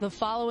The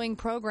following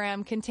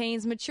program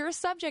contains mature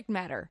subject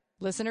matter.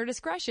 Listener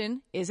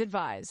discretion is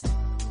advised.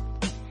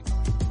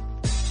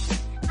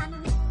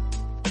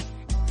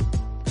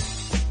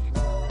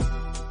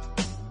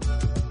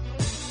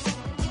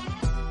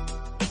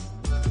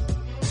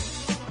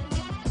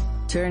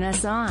 Turn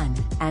us on,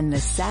 and the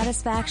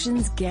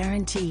satisfaction's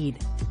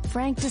guaranteed.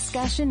 Frank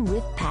discussion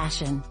with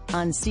passion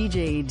on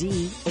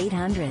CJAD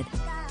 800.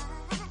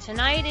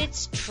 Tonight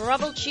it's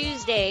Trouble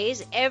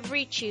Tuesdays.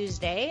 Every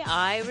Tuesday,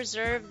 I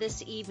reserve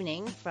this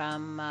evening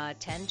from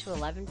 10 to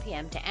 11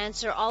 p.m. to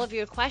answer all of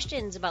your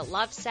questions about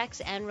love, sex,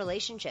 and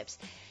relationships.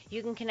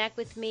 You can connect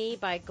with me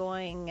by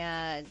going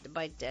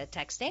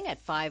texting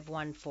at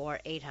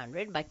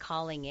 514-800, by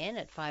calling in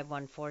at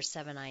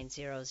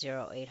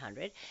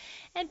 514-790-0800,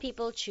 and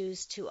people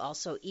choose to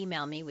also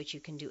email me, which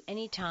you can do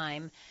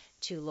anytime,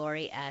 to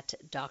Laurie at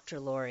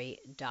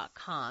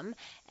drlaurie.com.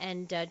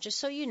 And just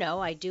so you know,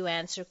 I do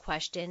answer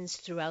questions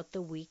throughout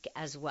the week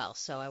as well.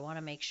 So I want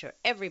to make sure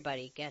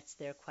everybody gets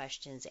their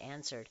questions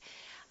answered.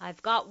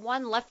 I've got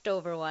one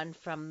leftover one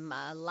from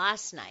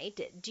last night.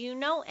 Do you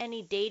know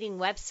any dating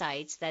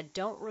websites that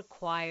don't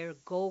require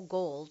Go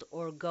Gold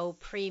or Go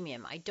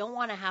Premium? I don't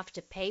want to have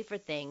to pay for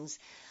things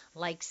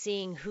like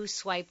seeing who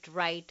swiped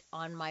right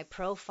on my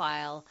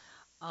profile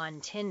on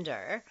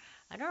Tinder.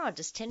 I don't know,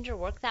 does Tinder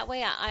work that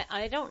way?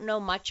 I don't know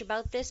much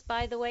about this,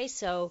 by the way,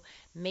 so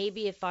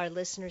maybe if our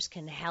listeners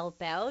can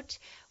help out,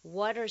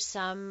 what are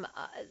some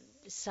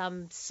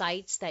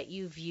sites that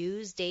you've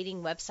used,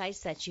 dating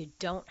websites that you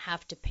don't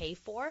have to pay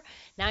for?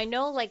 Now, I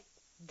know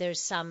there's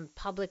some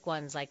public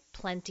ones, like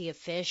Plenty of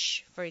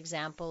Fish, for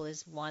example,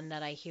 is one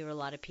that I hear a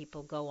lot of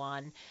people go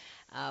on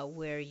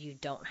where you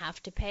don't have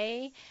to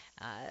pay,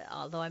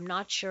 although I'm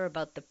not sure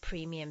about the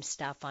premium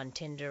stuff on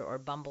Tinder or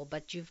Bumble,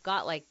 but you've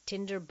got like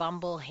Tinder,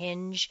 Bumble,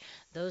 Hinge.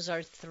 Those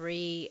are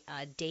three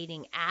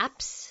dating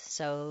apps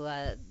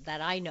so that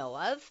I know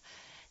of.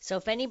 So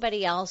if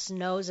anybody else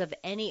knows of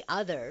any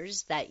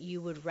others that you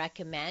would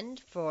recommend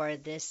for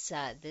this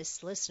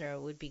listener,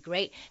 it would be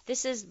great.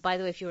 This is, by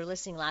the way, if you were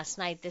listening last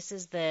night, this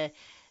is the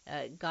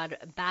got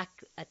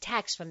back a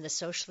text from the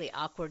socially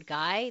awkward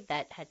guy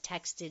that had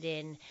texted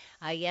in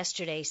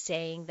yesterday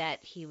saying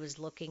that he was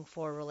looking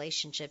for a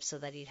relationship so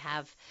that he'd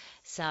have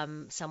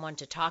someone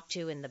to talk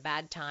to in the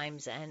bad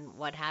times and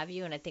what have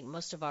you. And I think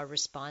most of our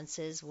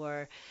responses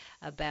were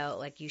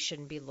about you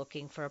shouldn't be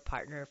looking for a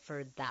partner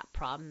for that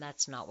problem.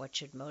 That's not what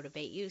should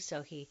motivate you.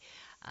 So he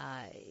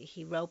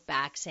wrote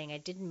back saying, I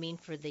didn't mean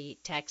for the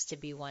text to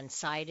be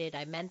one-sided.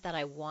 I meant that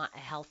I want a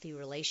healthy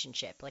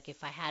relationship. Like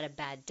if I had a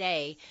bad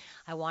day,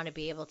 I want to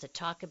be able to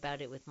talk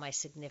about it with my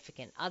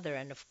significant other,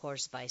 and of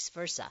course vice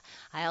versa.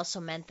 I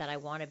also meant that I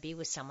want to be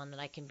with someone that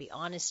I can be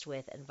honest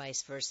with, and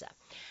vice versa.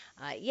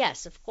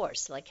 Yes, of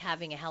course,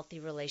 having a healthy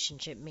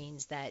relationship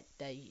means that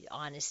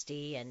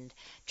honesty and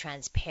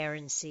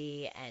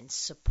transparency and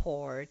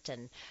support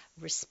and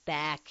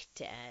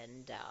respect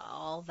and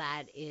all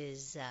that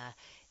is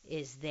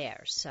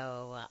there.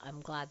 So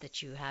I'm glad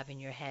that you have in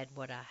your head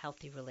what a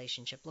healthy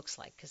relationship looks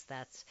like, because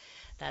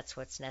that's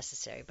what's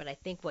necessary. But I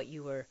think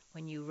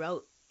when you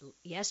wrote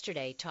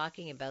yesterday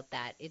talking about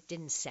that, it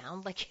didn't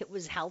sound like it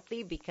was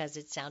healthy because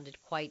it sounded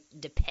quite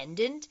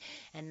dependent,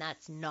 and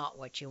that's not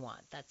what you want.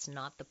 That's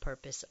not the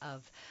purpose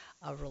of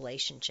a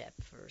relationship,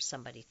 for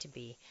somebody to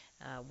be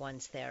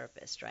one's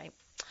therapist, right?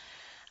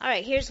 All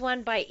right, here's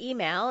one by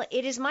email.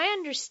 It is my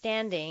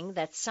understanding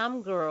that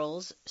some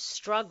girls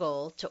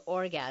struggle to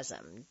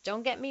orgasm.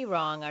 Don't get me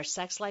wrong, our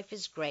sex life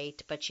is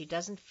great, but she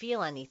doesn't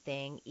feel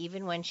anything.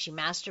 Even when she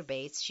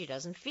masturbates, she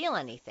doesn't feel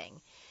anything.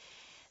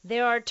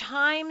 There are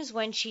times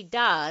when she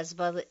does,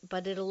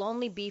 but it'll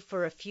only be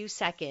for a few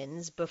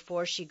seconds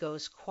before she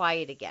goes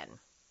quiet again.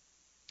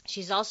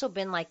 She's also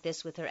been like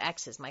this with her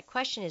exes. My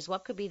question is,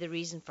 what could be the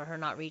reason for her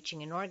not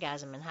reaching an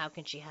orgasm, and how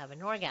can she have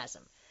an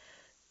orgasm?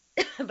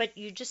 But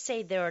you just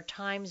say there are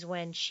times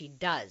when she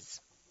does.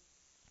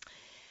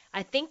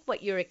 I think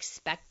what you're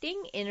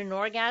expecting in an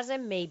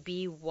orgasm may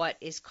be what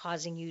is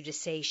causing you to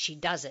say she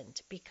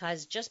doesn't,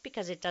 because just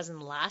because it doesn't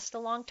last a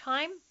long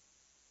time,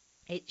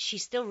 she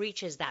still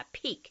reaches that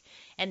peak,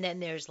 and then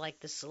there's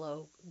the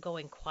slow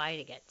going quiet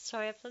again.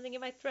 Sorry, I have something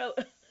in my throat.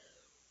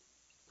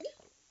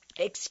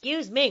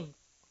 Excuse me.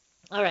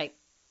 All right.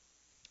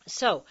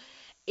 So,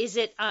 is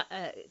it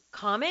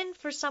common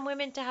for some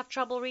women to have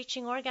trouble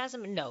reaching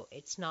orgasm? No,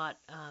 it's not.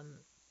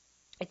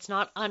 It's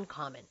not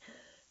uncommon.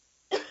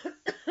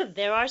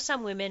 There are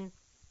some women,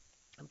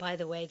 by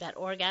the way, that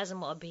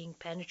orgasm while being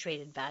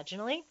penetrated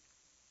vaginally,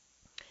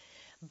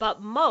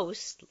 but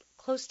most,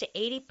 close to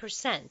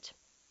 80%,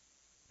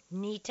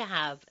 need to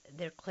have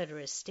their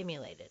clitoris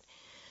stimulated.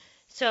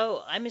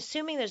 So I'm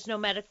assuming there's no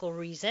medical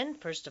reason,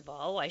 first of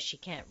all, why she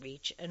can't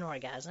reach an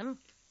orgasm.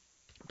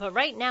 But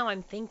right now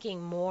I'm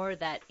thinking more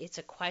that it's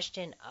a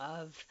question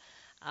of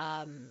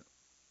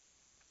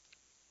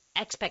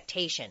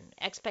expectation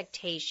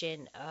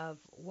of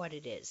what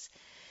it is.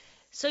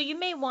 So you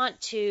may want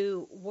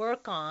to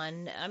work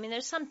on,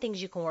 there's some things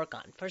you can work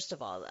on. First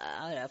of all,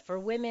 for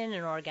women,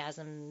 an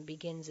orgasm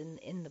begins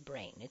in the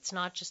brain. It's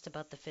not just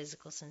about the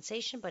physical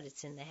sensation, but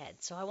it's in the head.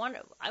 So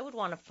I would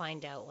want to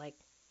find out, like,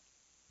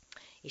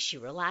 is she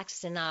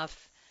relaxed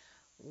enough?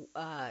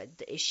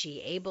 Is she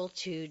able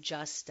to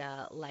just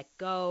let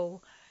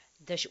go?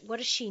 What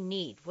does she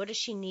need? What does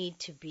she need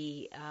to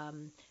be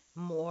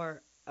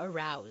more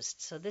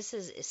aroused? So this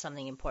is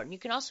something important. You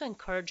can also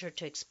encourage her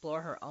to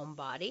explore her own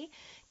body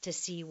to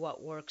see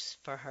what works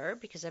for her,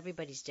 because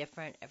everybody's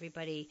different.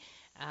 Everybody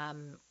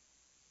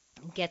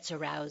gets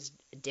aroused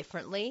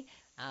differently.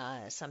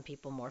 Some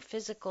people more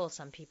physical,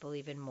 some people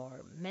even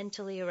more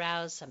mentally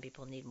aroused, some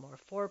people need more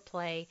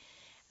foreplay.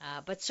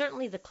 But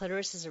certainly the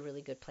clitoris is a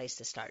really good place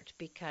to start,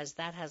 because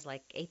that has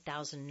like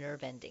 8,000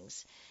 nerve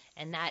endings.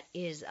 And that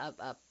is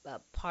a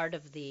part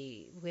of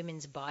the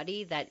women's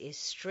body that is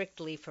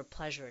strictly for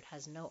pleasure. It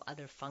has no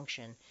other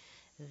function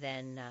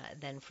than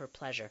for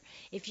pleasure.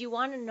 If you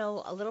want to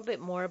know a little bit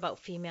more about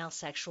female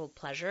sexual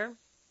pleasure,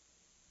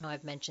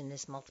 I've mentioned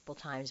this multiple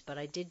times, but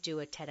I did do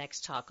a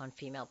TEDx talk on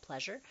female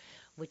pleasure,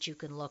 which you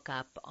can look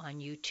up on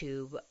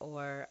YouTube,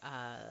 or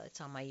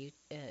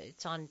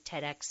it's on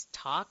TEDx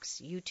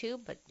Talks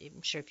YouTube. But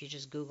I'm sure if you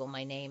just Google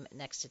my name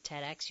next to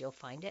TEDx, you'll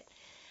find it,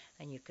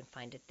 and you can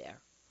find it there.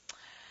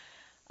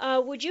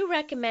 Would you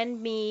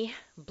recommend me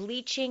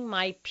bleaching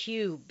my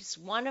pubes?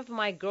 One of the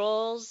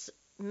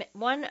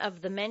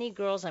many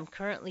girls I'm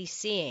currently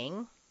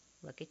seeing,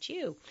 look at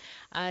you,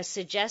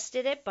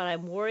 suggested it, but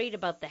I'm worried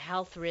about the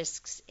health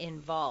risks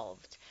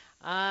involved.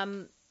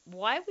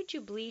 Why would you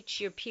bleach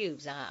your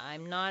pubes?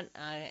 I'm not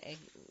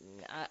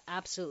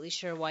absolutely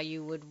sure why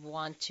you would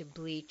want to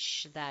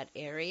bleach that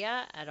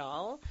area at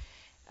all.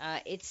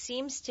 It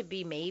seems to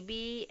be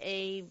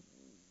maybe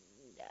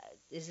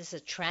is this a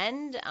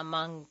trend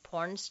among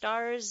porn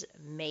stars?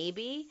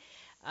 Maybe.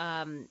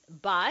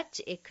 But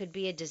it could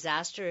be a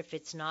disaster if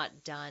it's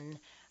not done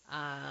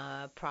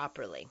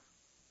properly.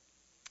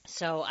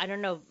 So I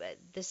don't know.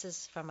 This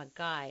is from a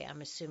guy,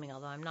 I'm assuming,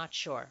 although I'm not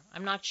sure.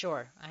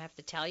 I have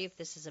to tell you if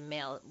this is a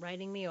male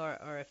writing me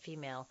or a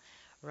female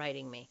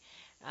writing me.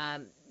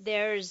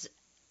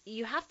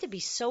 You have to be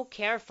so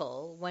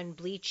careful when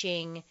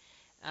bleaching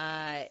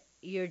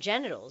your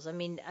genitals. I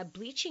mean, a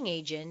bleaching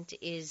agent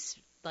is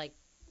like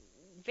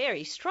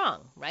very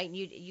strong, right?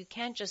 You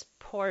can't just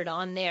pour it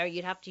on there.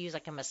 You'd have to use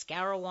like a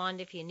mascara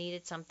wand if you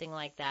needed something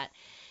like that.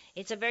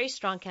 It's a very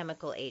strong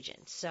chemical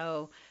agent.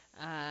 So,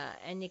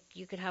 and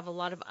you could have a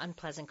lot of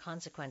unpleasant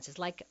consequences,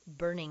 like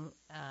burning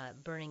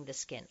the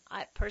skin.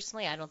 I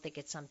don't think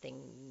it's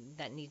something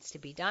that needs to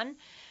be done.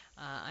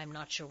 I'm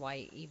not sure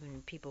why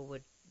even people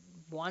would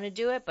want to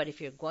do it, but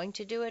if you're going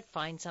to do it,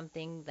 find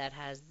something that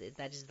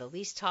is the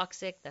least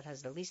toxic, that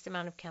has the least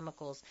amount of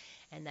chemicals,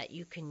 and that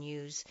you can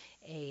use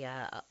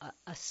a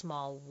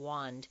small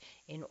wand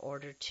in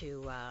order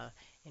to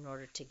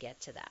get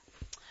to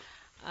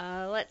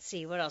that. Let's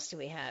see, what else do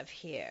we have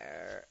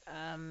here?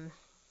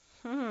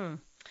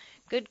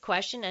 Good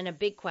question, and a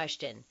big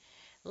question.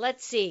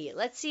 Let's see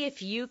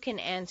if you can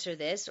answer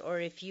this, or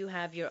if you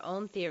have your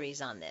own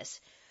theories on this.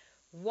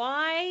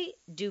 Why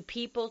do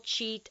people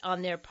cheat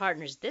on their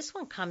partners? This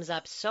one comes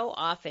up so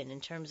often in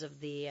terms of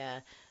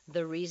the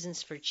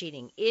reasons for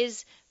cheating.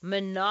 Is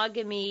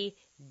monogamy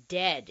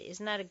dead?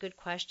 Isn't that a good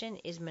question?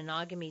 Is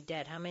monogamy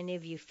dead? How many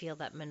of you feel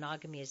that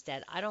monogamy is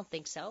dead? I don't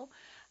think so.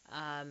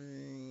 I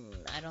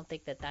don't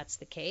think that that's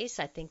the case.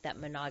 I think that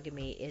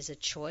monogamy is a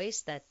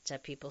choice that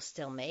people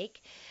still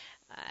make.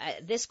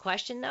 This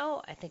question,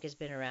 though, I think has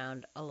been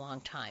around a long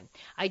time.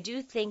 I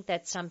do think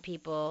that some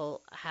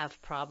people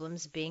have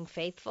problems being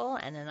faithful,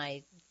 and then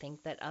I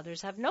think that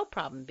others have no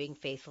problem being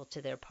faithful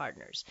to their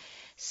partners.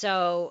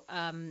 So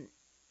I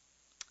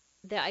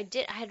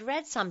had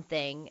read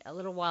something a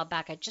little while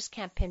back. I just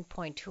can't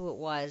pinpoint who it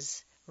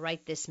was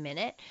right this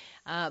minute,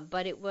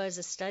 but it was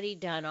a study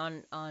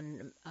done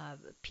on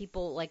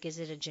people, like, is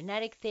it a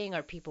genetic thing?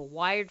 Are people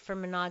wired for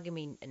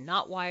monogamy and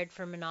not wired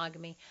for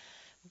monogamy?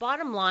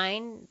 Bottom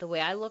line, the way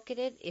I look at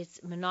it,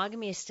 is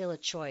monogamy is still a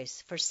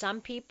choice. For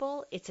some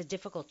people, it's a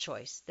difficult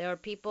choice. There are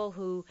people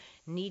who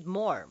need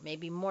more,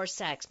 maybe more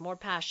sex, more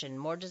passion,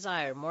 more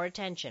desire, more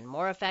attention,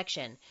 more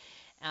affection,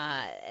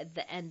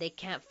 and they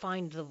can't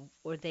find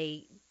or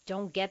they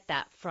don't get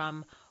that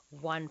from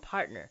one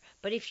partner.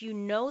 But if you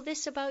know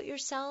this about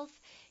yourself,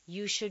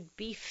 you should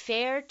be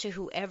fair to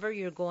whoever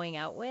you're going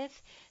out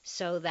with,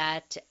 so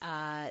that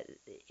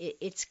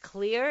it's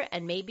clear,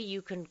 and maybe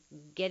you can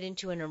get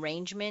into an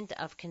arrangement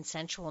of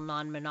consensual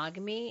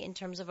non-monogamy in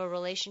terms of a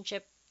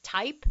relationship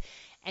type,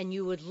 and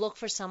you would look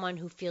for someone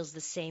who feels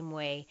the same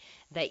way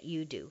that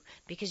you do,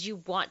 because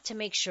you want to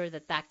make sure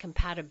that that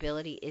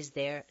compatibility is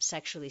there,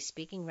 sexually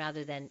speaking,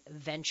 rather than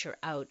venture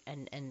out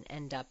and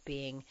end up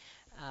being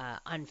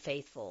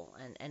unfaithful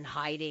and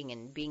hiding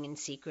and being in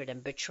secret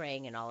and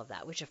betraying and all of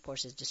that, which of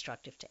course is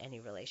destructive to any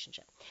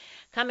relationship.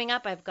 Coming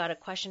up, I've got a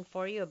question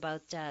for you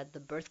about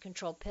the birth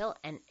control pill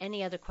and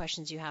any other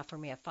questions you have for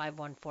me at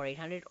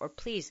 514-800, or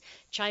please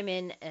chime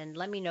in and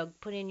let me know,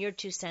 put in your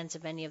 2 cents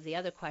of any of the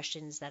other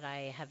questions that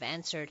I have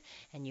answered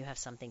and you have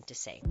something to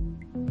say.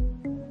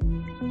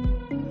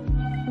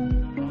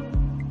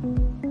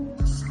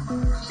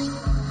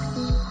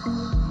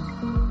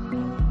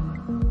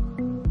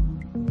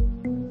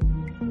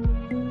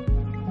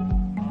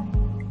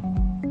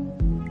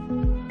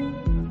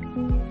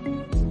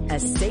 A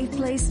safe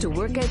place to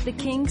work out the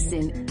kinks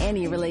in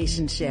any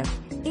relationship.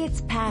 It's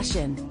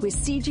Passion with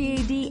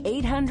CJAD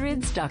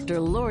 800's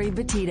Dr. Laurie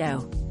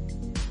Betito.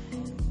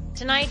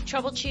 Tonight,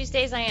 Trouble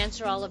Tuesdays, I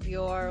answer all of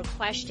your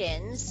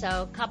questions. So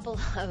a couple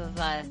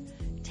of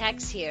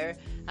texts here.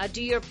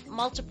 Do your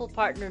multiple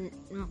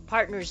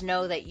partners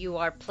know that you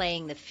are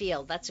playing the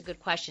field? That's a good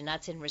question.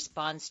 That's in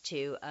response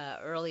to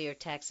earlier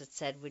text that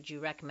said, would you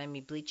recommend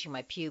me bleaching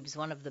my pubes?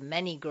 One of the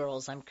many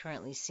girls I'm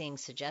currently seeing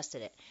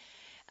suggested it.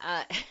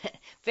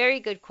 Very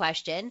good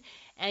question.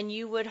 And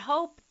you would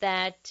hope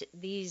that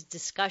these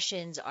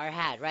discussions are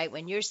had, right?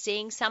 When you're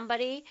seeing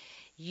somebody,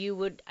 you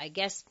would, I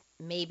guess,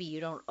 maybe you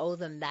don't owe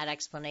them that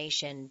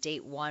explanation,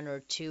 date 1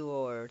 or 2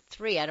 or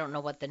 3. I don't know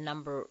what the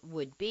number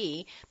would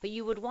be, but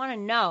you would want to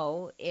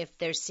know if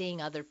they're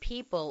seeing other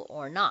people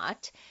or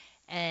not.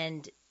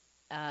 And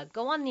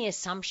go on the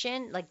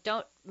assumption, like,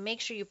 don't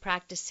make sure you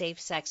practice safe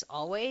sex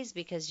always,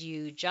 because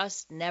you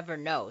just never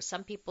know.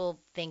 Some people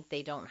think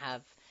they don't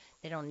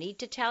need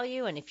to tell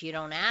you, and if you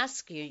don't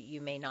ask, you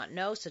may not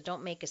know, so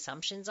don't make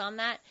assumptions on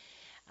that.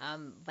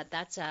 But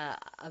that's a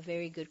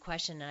very good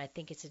question, and I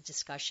think it's a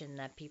discussion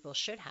that people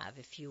should have.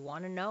 If you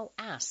want to know,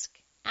 ask.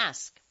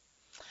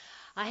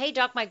 Hey,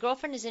 Doc, my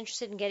girlfriend is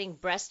interested in getting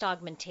breast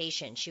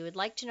augmentation. She would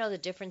like to know the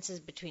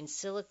differences between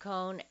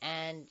silicone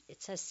and,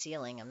 it says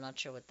sealing, I'm not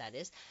sure what that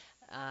is,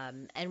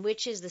 and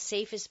which is the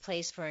safest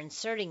place for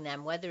inserting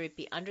them, whether it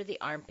be under the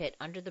armpit,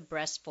 under the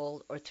breast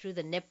fold, or through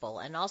the nipple.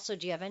 And also,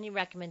 do you have any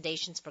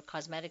recommendations for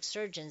cosmetic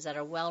surgeons that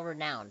are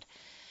well-renowned?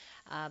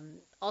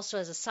 Also,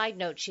 as a side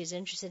note, she's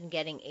interested in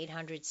getting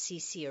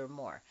 800cc or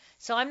more.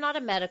 So I'm not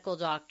a medical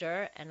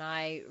doctor, and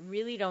I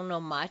really don't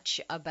know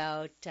much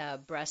about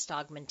breast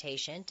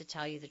augmentation, to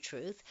tell you the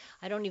truth.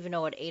 I don't even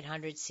know what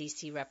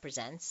 800cc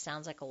represents.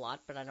 Sounds like a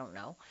lot, but I don't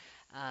know.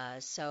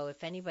 So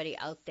if anybody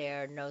out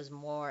there knows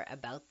more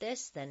about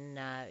this, then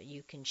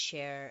you can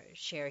share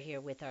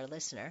here with our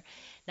listener.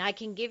 Now I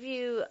can give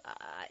you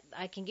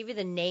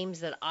the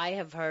names that I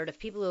have heard of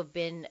people who have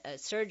been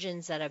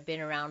surgeons that have been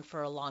around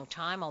for a long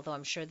time. Although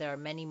I'm sure there are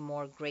many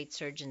more great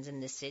surgeons in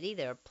the city.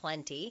 There are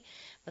plenty,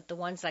 but the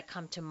ones that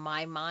come to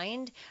my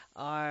mind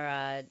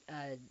are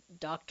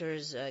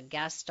doctors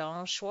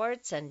Gaston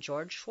Schwartz and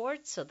George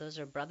Schwartz. So those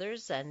are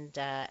brothers, and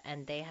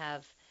they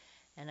have.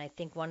 And I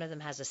think one of them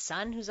has a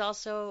son who's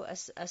also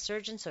a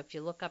surgeon. So if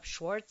you look up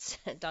Schwartz,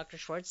 Dr.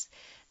 Schwartz,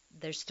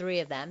 there's 3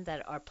 of them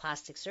that are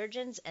plastic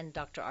surgeons. And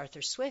Dr.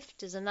 Arthur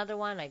Swift is another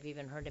one. I've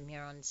even heard him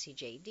here on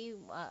CJD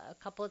a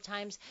couple of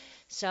times.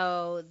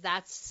 So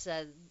that's,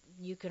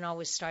 you can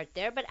always start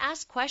there. But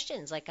ask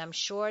questions. Like, I'm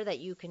sure that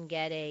you can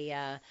get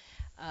a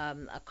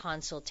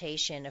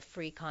consultation, a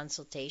free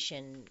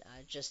consultation,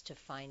 just to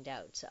find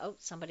out. So,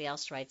 somebody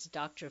else writes,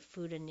 Dr.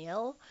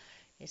 Fudanil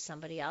is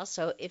somebody else.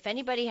 So if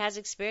anybody has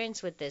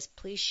experience with this,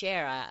 please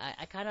share.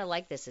 I kind of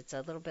like this. It's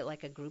a little bit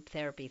like a group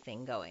therapy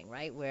thing going,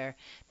 right, where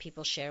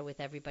people share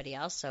with everybody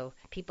else. So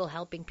people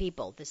helping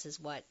people. This is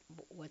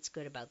what's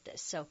good about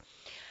this. So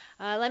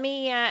let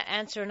me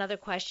answer another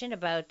question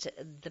about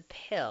the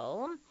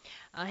pill.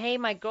 Hey,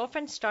 my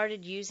girlfriend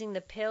started using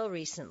the pill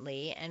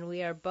recently, and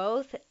we are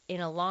both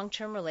in a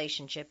long-term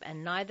relationship,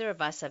 and neither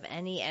of us have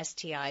any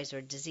STIs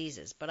or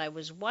diseases. But I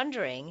was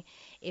wondering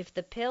if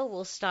the pill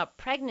will stop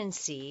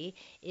pregnancy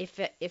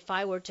if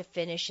I were to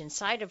finish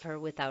inside of her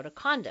without a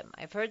condom.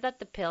 I've heard that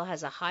the pill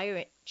has a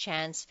higher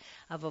chance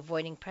of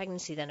avoiding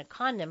pregnancy than a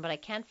condom, but I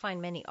can't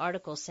find many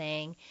articles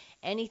saying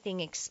anything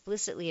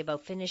explicitly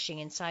about finishing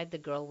inside the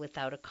girl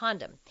without a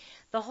condom.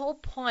 The whole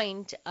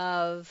point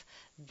of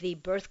the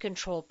birth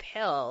control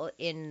pill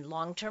in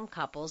long-term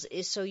couples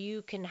is so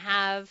you can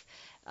have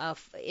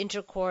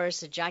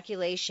intercourse,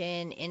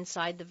 ejaculation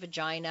inside the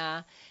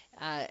vagina,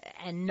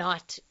 and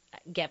not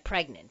get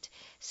pregnant.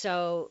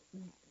 So,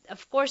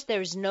 of course,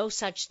 there's no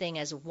such thing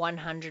as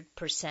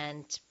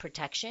 100%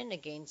 protection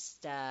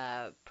against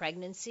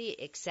pregnancy,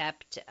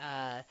 except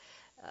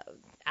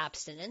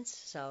abstinence,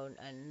 so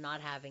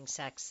not having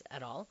sex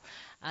at all.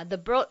 The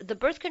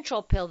birth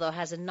control pill, though,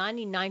 has a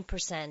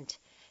 99%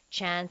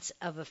 chance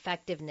of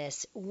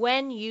effectiveness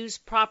when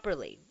used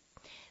properly.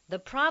 The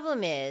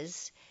problem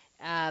is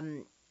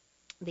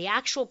the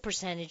actual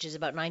percentage is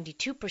about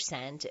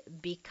 92%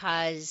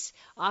 because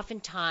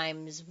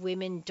oftentimes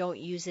women don't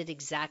use it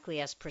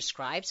exactly as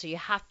prescribed. So you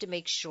have to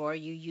make sure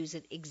you use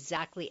it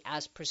exactly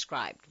as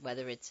prescribed,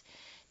 whether it's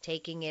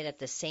taking it at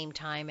the same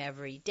time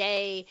every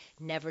day,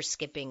 never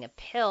skipping a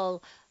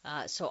pill,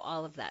 so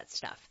all of that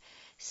stuff.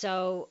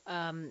 So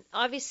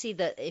obviously,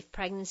 if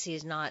pregnancy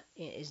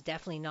is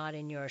definitely not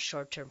in your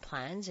short-term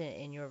plans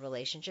in your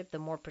relationship, the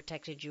more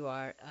protected you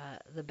are,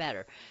 the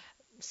better.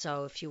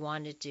 So if you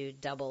wanted to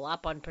double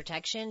up on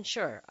protection,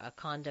 sure, a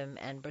condom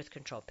and birth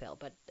control pill.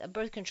 But a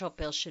birth control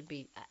pill should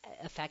be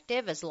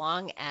effective as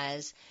long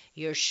as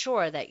you're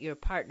sure that your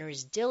partner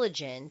is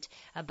diligent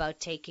about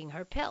taking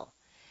her pill.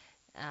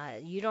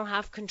 You don't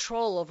have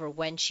control over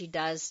when she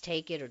does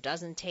take it or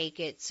doesn't take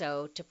it.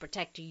 So to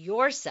protect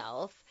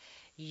yourself,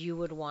 you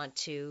would want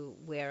to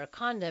wear a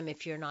condom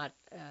if you're not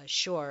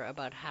sure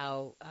about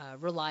how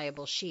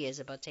reliable she is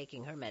about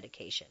taking her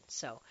medication.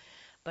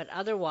 But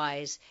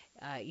otherwise,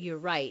 you're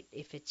right.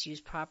 If it's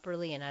used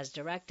properly and as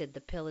directed,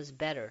 the pill is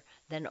better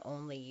than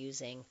only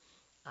using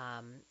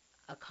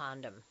a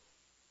condom.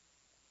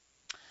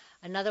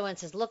 Another one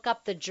says, look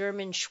up the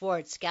German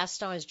Schwartz.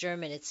 Gaston is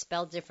German. It's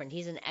spelled different.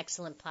 He's an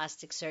excellent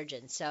plastic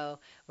surgeon. So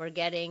we're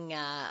getting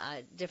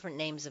different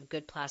names of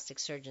good plastic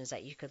surgeons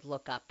that you could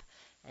look up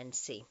and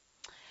see.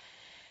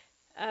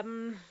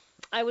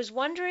 I was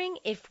wondering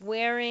if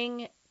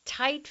wearing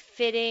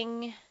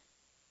tight-fitting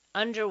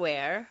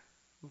underwear,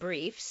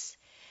 briefs,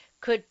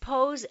 could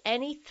pose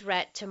any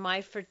threat to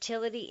my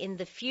fertility in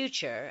the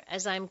future,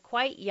 as I'm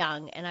quite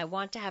young and I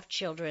want to have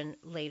children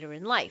later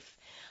in life.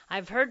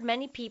 I've heard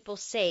many people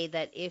say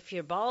that if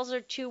your balls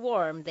are too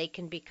warm, they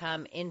can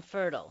become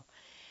infertile.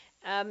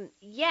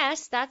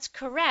 Yes, that's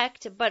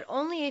correct, but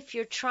only if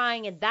you're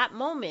trying at that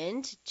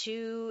moment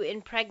to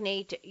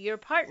impregnate your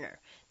partner.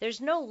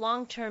 There's no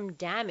long-term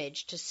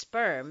damage to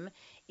sperm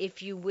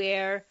if you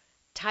wear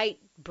tight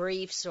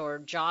briefs or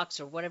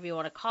jocks or whatever you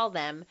want to call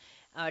them,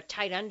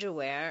 tight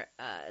underwear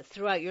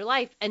throughout your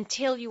life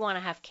until you want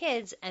to have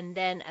kids, and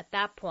then at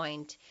that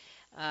point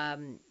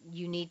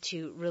you need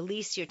to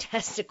release your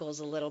testicles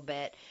a little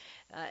bit.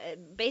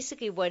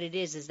 Basically what it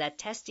is that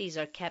testes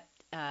are kept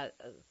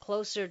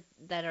closer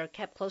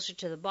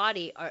to the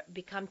body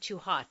become too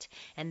hot,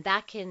 and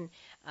that can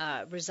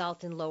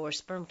result in lower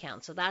sperm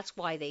count. So that's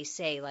why they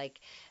say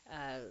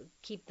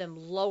keep them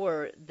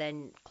lower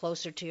than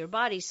closer to your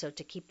body, so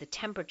to keep the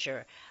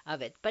temperature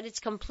of it. But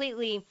it's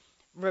completely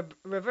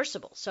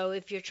reversible. So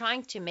if you're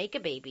trying to make a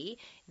baby,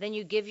 then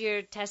you give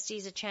your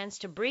testes a chance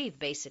to breathe,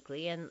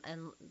 basically, and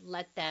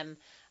let them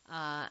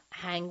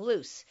hang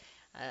loose.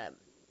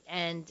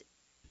 And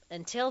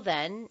until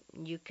then,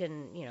 you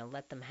can,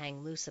 let them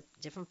hang loose at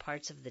different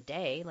parts of the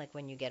day, like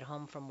when you get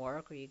home from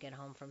work or you get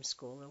home from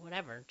school or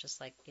whatever. Just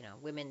like,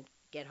 women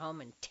get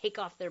home and take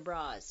off their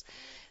bras.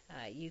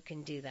 You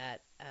can do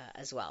that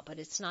as well. But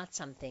it's not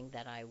something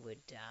that I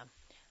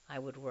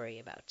would worry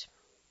about.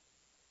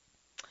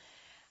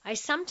 I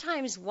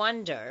sometimes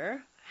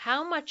wonder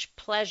how much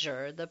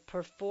pleasure the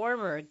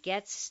performer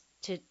gets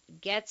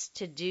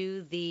to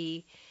do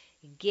the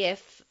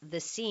GIF,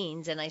 the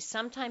scenes, and I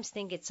sometimes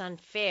think it's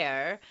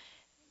unfair.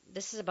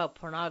 This is about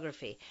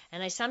pornography,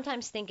 and I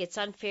sometimes think it's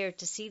unfair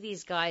to see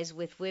these guys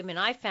with women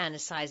I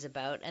fantasize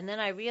about, and then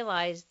I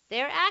realize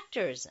they're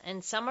actors,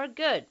 and some are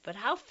good, but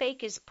how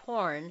fake is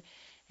porn,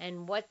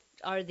 and what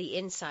are the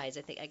insides?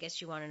 I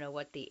guess you want to know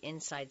what the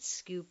inside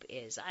scoop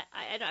is.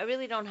 I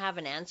really don't have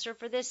an answer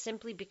for this,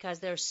 simply because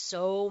there are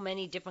so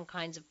many different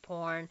kinds of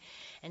porn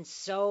and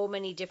so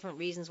many different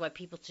reasons why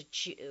people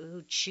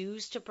who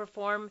choose to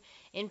perform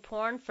in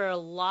porn. For a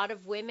lot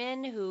of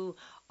women who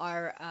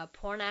are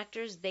porn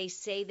actors, they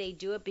say they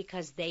do it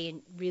because they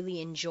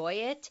really enjoy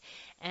it,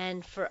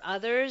 and for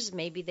others,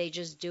 maybe they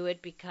just do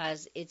it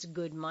because it's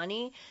good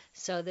money.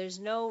 So there's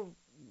no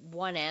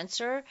one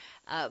answer,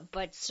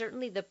 but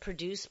certainly the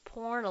produced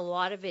porn, a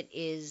lot of it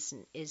is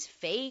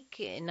fake.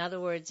 In other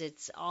words,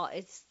 it's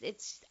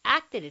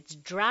acted, it's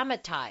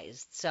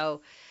dramatized.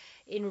 So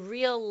in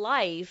real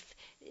life,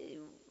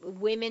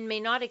 women may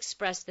not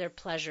express their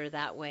pleasure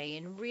that way.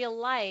 In real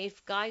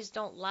life, guys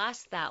don't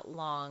last that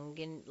long.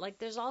 And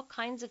there's all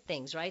kinds of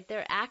things, right?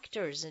 They're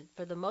actors, and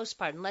for the most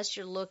part, unless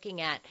you're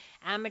looking at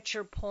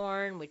amateur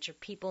porn, which are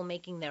people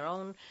making their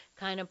own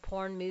kind of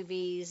porn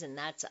movies, and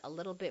that's a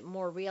little bit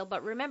more real.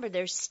 But remember,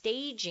 they're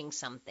staging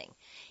something.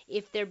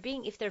 If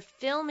they're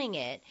filming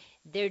it,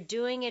 they're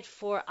doing it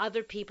for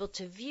other people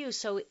to view.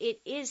 So it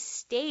is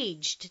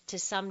staged to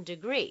some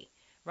degree.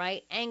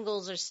 Right?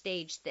 Angles are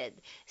staged,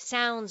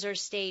 sounds are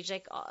staged,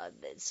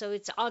 so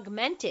it's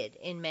augmented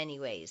in many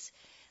ways,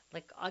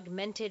 like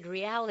augmented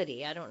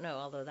reality. I don't know,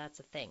 although that's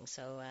a thing.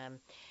 So,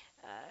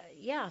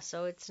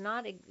 so it's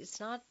not,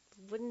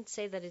 wouldn't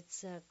say that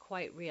it's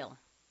quite real.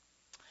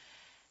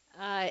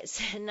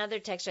 Another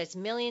text writes,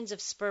 millions of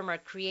sperm are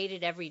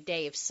created every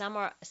day. If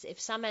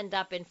some end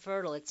up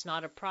infertile, it's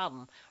not a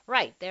problem.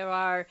 Right. There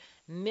are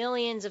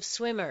millions of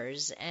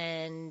swimmers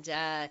and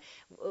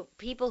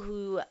people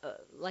who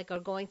are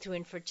going through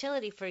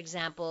infertility, for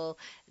example.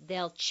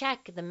 They'll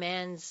check the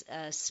man's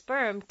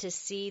sperm to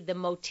see the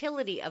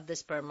motility of the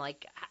sperm.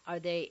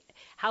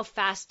 How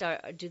fast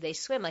do they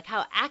swim?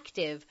 How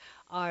active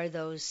are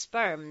those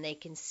sperm? They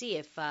can see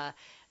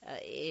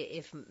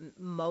if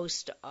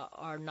most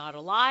are not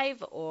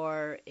alive,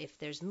 or if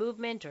there's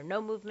movement or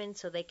no movement,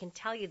 so they can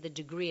tell you the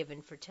degree of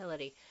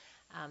infertility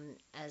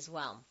as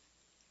well.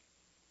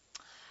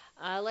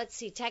 Let's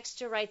see.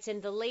 Texter writes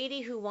in, the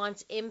lady who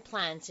wants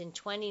implants in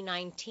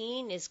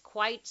 2019 is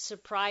quite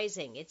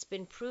surprising. It's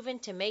been proven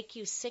to make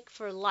you sick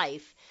for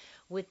life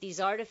with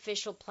these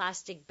artificial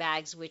plastic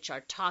bags which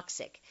are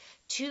toxic.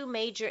 2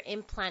 major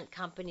implant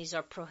companies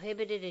are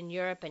prohibited in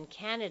Europe, and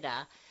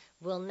Canada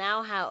will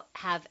now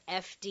have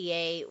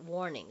FDA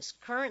warnings.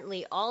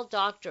 Currently, all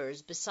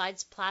doctors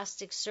besides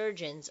plastic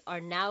surgeons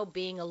are now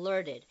being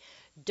alerted.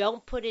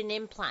 Don't put in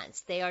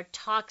implants. They are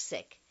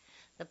toxic.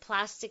 The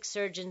plastic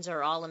surgeons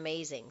are all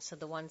amazing. So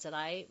the ones that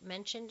I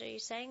mentioned, are you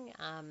saying?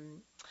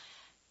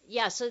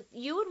 Yeah, so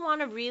you would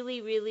want to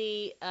really,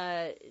 really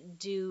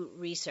do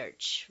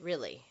research,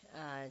 really,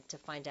 to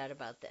find out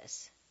about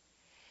this.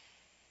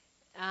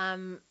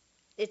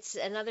 It's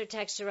another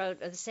texter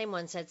wrote, the same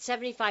one said,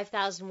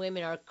 75,000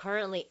 women are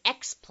currently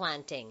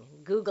explanting.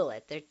 Google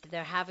it.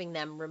 They're having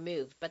them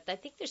removed. But I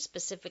think there's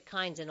specific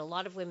kinds, and a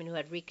lot of women who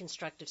had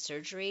reconstructive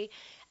surgery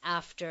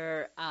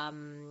after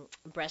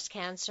breast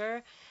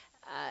cancer.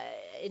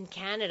 In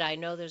Canada, I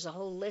know there's a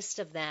whole list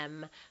of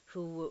them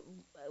who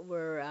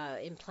were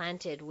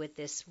implanted with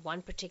this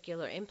one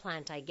particular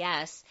implant, I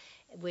guess,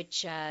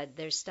 which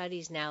there's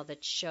studies now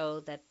that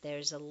show that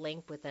there's a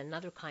link with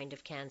another kind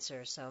of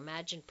cancer. So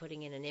imagine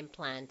putting in an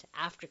implant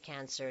after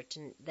cancer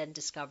to then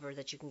discover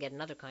that you can get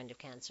another kind of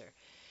cancer.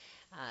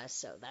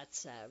 So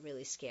that's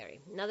really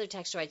scary. Another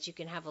text writes, you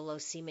can have a low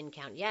semen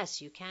count.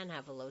 Yes, you can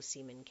have a low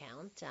semen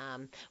count,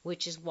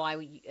 which is why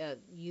we,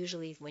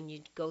 usually when you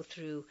go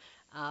through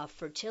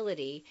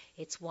fertility,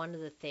 it's one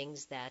of the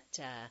things that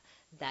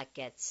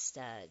gets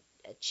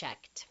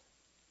checked.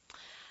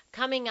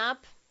 Coming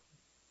up,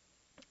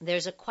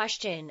 there's a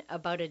question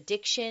about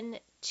addiction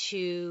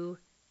to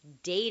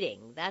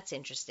dating. That's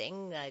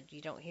interesting.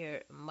 You don't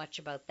hear much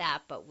about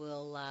that, but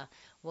we'll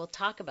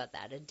talk about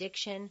that.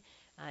 Addiction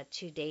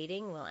to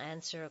dating. We'll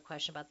answer a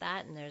question about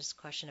that, and there's a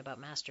question about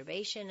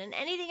masturbation, and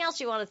anything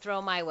else you want to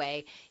throw my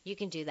way, you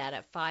can do that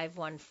at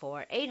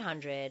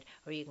 514-800,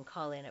 or you can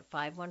call in at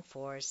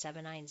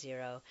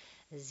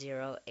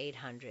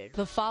 514-790-0800.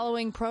 The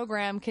following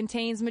program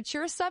contains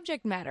mature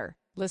subject matter.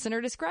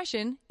 Listener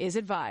discretion is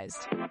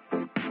advised.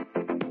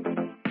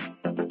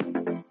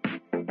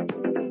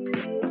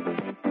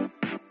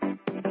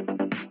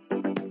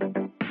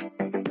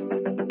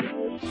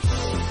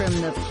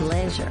 From the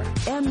pleasure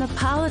and the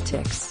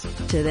politics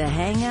to the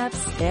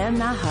hang-ups and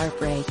the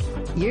heartbreak,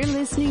 you're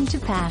listening to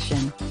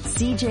Passion,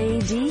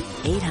 CJAD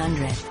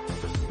 800.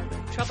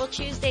 Trouble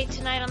Tuesday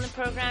tonight on the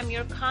program.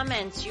 Your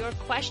comments, your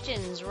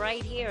questions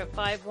right here at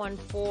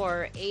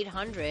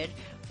 514-800,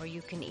 or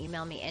you can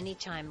email me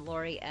anytime,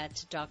 Laurie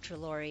at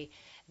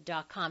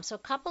drlaurie.com. So a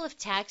couple of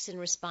texts in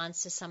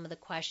response to some of the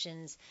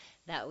questions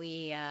that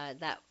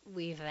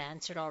we've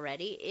answered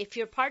already. If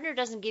your partner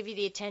doesn't give you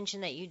the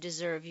attention that you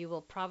deserve, you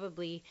will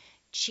probably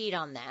cheat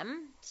on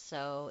them.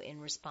 So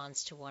in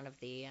response to one of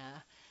the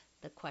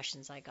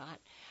questions I got.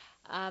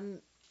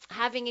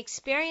 Having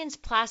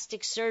experienced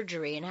plastic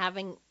surgery and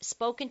having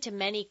spoken to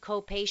many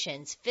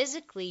co-patients,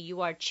 physically you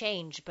are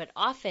changed, but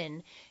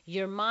often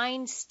your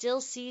mind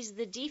still sees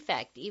the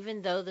defect,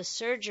 even though the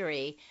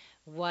surgery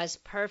was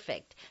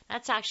perfect.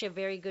 That's actually a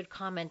very good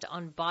comment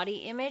on body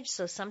image.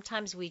 So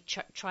sometimes we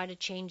try to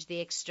change the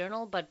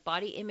external, but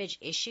body image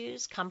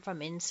issues come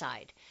from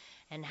inside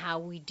and how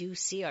we do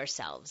see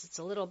ourselves. It's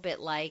a little bit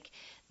like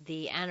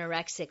the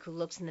anorexic who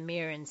looks in the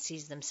mirror and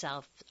sees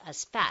themselves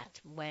as fat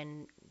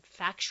when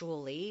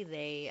factually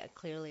they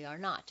clearly are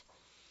not.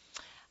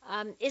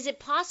 Is it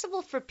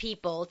possible for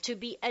people to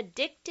be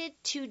addicted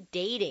to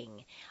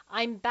dating?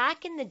 I'm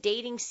back in the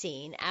dating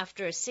scene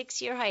after a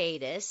 6-year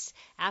hiatus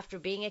after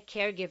being a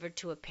caregiver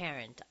to a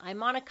parent.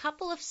 I'm on a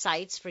couple of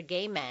sites for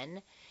gay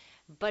men,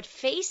 but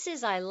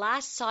faces I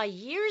last saw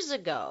years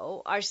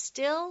ago are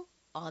still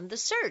on the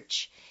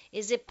search.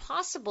 Is it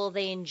possible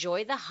they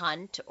enjoy the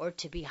hunt or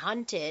to be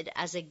hunted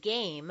as a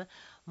game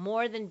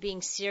more than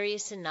being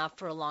serious enough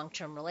for a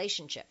long-term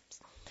relationship?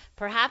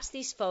 Perhaps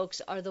these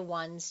folks are the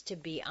ones to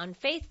be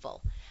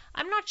unfaithful.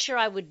 I'm not sure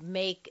I would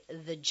make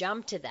the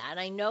jump to that.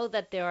 I know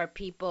that there are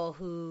people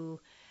who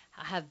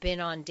have been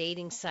on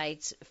dating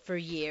sites for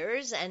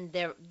years, and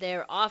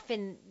they're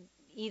often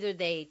either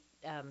they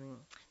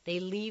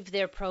leave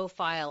their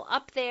profile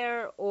up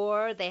there,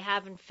 or they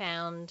haven't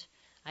found,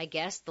 I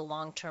guess, the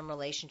long-term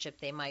relationship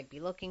they might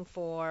be looking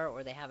for,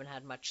 or they haven't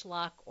had much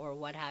luck, or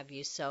what have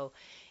you. So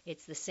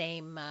it's the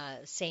same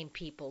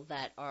people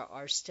that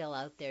are still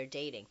out there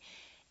dating.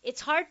 It's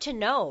hard to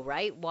know,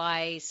 right?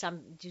 Why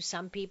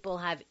some people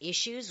have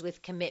issues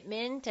with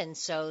commitment, and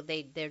so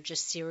they're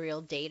just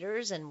serial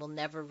daters and will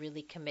never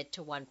really commit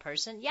to one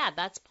person. Yeah,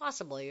 that's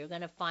possible. You're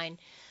going to find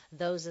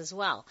those as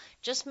well.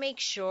 Just make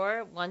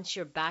sure once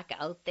you're back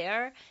out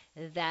there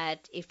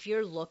that if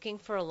you're looking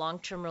for a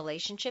long-term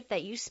relationship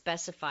that you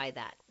specify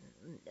that.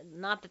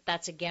 Not that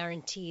that's a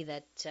guarantee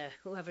that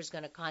whoever's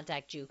going to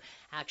contact you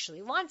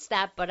actually wants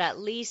that, but at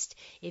least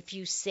if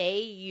you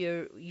say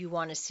you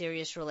want a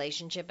serious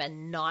relationship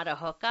and not a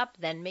hookup,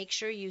 then make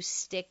sure you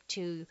stick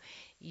to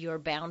your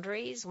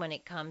boundaries when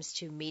it comes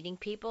to meeting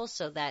people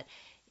so that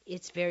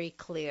it's very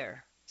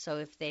clear. So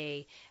if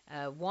they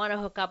want to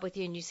hook up with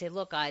you and you say,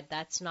 look,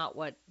 that's not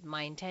what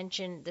my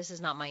intention, this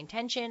is not my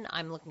intention,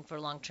 I'm looking for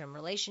a long-term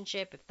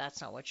relationship. If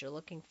that's not what you're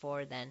looking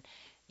for, then,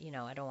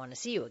 I don't want to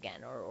see you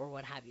again, or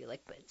what have you.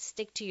 Like, but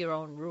stick to your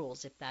own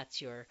rules if that's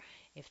your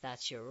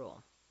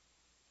rule.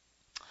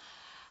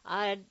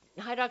 Hi,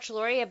 Dr.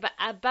 Laurie.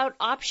 About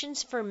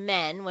options for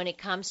men when it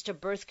comes to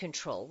birth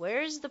control.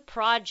 Where's the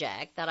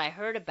project that I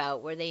heard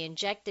about where they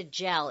inject a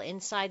gel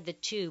inside the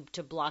tube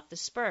to block the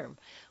sperm?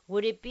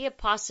 Would it be a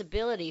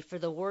possibility for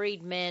the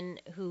worried man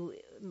who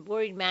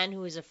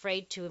is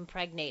afraid to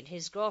impregnate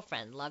his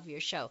girlfriend? Love your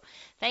show.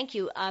 Thank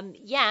you.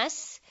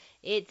 Yes,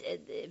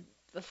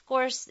 of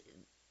course,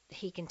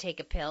 he can take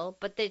a pill,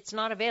 but it's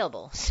not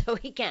available, so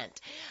he can't.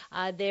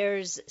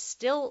 There's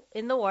still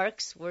in the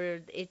works where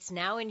it's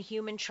now in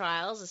human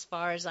trials, as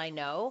far as I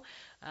know,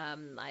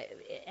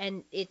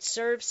 and it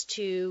serves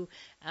to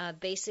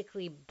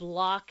basically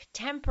block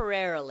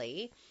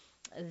temporarily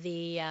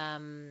the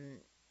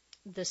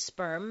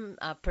sperm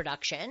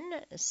production.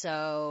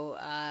 So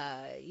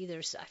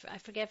either I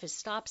forget if it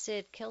stops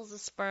it, kills the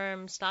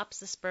sperm, stops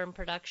the sperm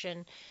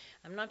production.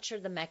 I'm not sure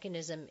the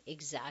mechanism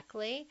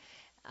exactly.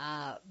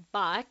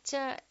 But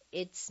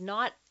it's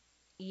not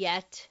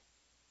yet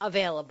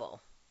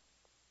available,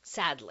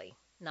 sadly,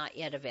 not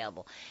yet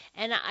available.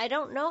 And I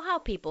don't know how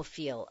people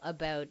feel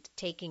about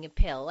taking a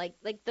pill. Like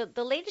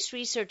the latest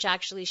research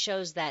actually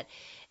shows that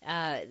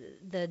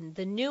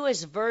the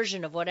newest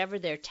version of whatever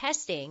they're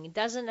testing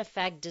doesn't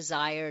affect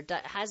desire,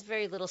 has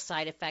very little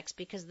side effects,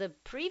 because the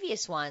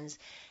previous ones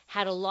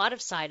had a lot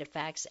of side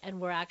effects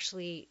and were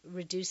actually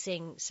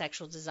reducing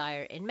sexual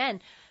desire in men,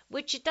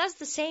 which it does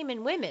the same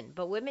in women,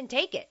 but women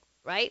take it,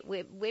 right?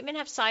 Women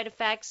have side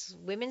effects.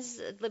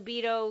 Women's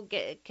libido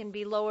can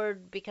be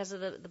lowered because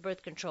of the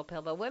birth control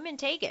pill, but women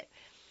take it.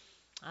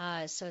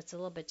 So it's a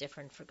little bit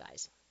different for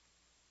guys.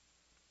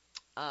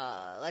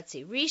 Let's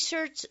see.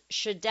 Research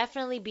should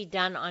definitely be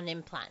done on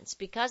implants.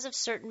 Because of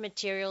certain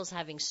materials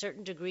having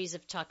certain degrees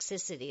of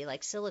toxicity,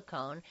 like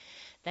silicone,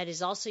 that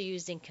is also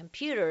used in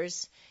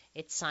computers,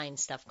 it's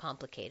science stuff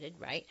complicated,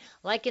 right?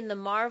 Like in the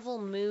Marvel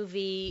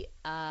movie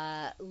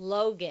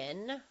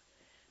Logan,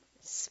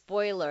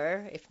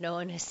 spoiler if no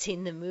one has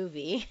seen the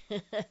movie,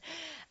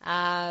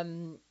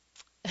 the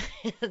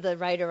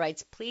writer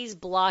writes, please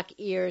block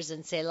ears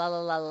and say la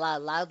la la la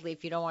loudly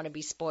if you don't want to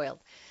be spoiled.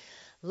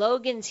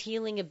 Logan's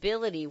healing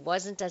ability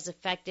wasn't as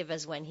effective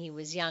as when he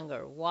was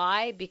younger.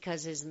 Why?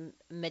 Because his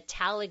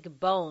metallic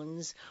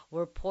bones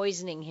were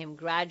poisoning him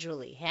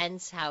gradually,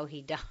 hence how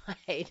he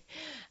died.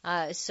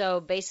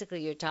 So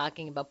basically you're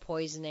talking about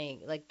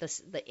poisoning, like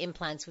the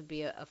implants would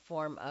be a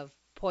form of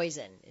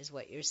poison, is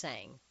what you're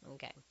saying.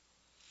 Okay.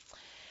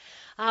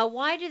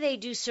 Why do they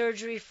do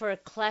surgery for a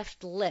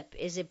cleft lip?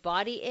 Is it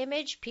body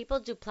image?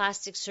 People do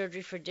plastic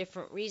surgery for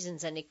different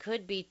reasons, and it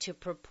could be to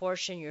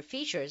proportion your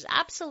features.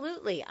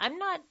 Absolutely.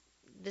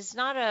 This is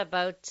not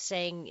about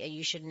saying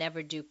you should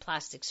never do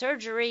plastic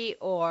surgery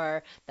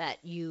or that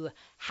you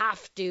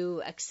have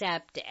to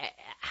accept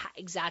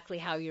exactly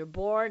how you're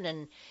born.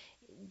 And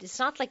it's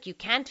not like you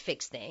can't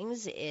fix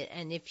things.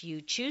 And if you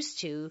choose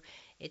to,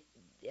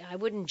 I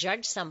wouldn't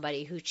judge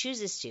somebody who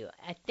chooses to.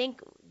 I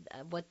think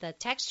what the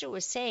texter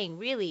was saying,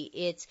 really,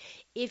 it's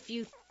if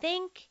you're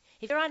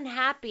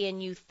unhappy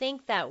and you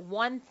think that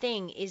one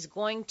thing is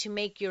going to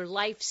make your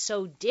life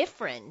so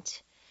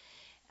different,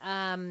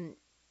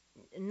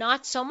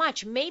 not so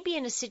much. Maybe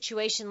in a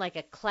situation like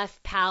a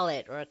cleft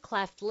palate or a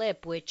cleft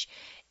lip, which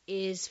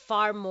is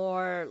far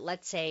more,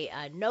 let's say,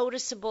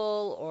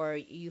 noticeable, or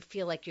you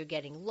feel like you're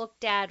getting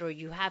looked at, or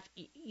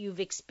you've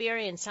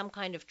experienced some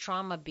kind of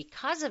trauma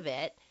because of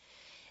it,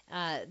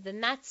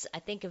 then that's, I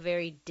think, a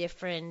very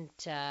different,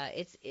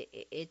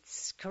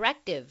 it's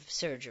corrective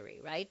surgery,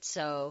 right?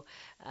 So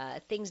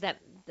things that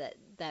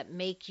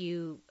make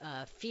you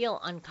feel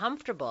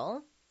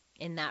uncomfortable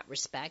in that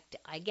respect,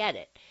 I get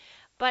it.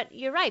 But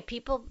you're right,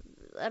 people,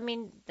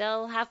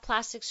 they'll have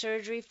plastic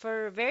surgery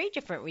for very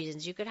different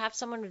reasons. You could have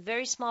someone with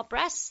very small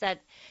breasts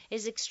that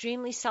is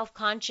extremely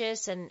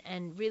self-conscious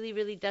and really,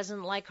 really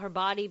doesn't like her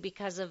body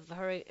because of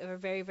her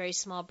very, very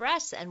small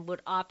breasts and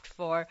would opt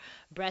for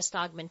breast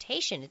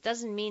augmentation. It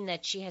doesn't mean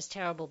that she has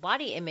terrible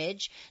body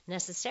image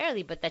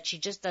necessarily, but that she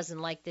just doesn't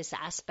like this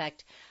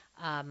aspect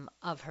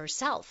of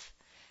herself,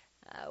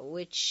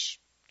 which...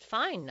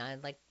 fine.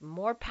 Like,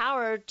 more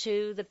power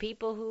to the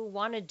people who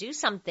want to do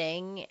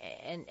something,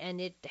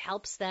 and it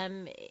helps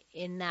them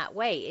in that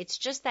way. It's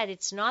just that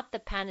it's not the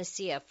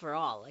panacea for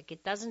all. Like,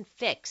 it doesn't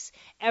fix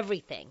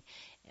everything.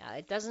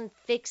 It doesn't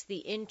fix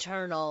the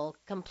internal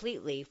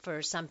completely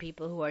for some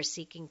people who are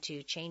seeking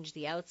to change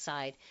the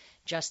outside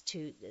just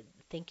to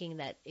thinking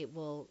that it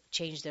will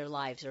change their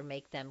lives or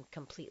make them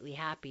completely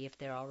happy if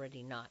they're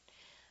already not,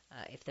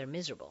 if they're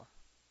miserable.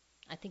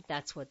 I think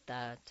that's what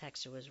the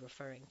texter was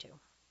referring to.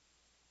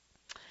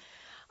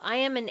 I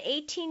am an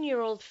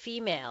 18-year-old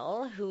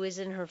female who is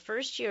in her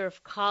first year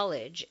of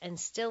college and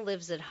still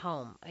lives at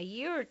home. A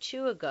year or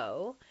two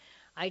ago,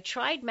 I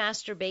tried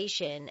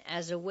masturbation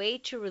as a way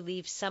to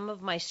relieve some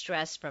of my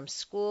stress from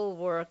school,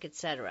 work,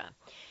 etc.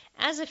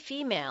 As a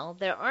female,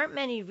 there aren't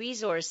many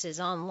resources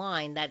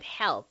online that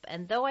help,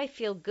 and though I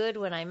feel good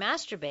when I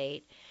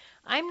masturbate,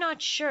 I'm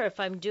not sure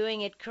if I'm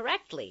doing it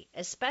correctly,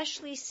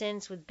 especially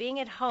since with being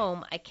at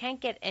home, I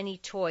can't get any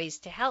toys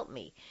to help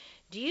me.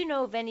 Do you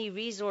know of any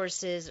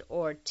resources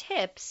or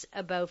tips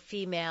about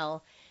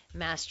female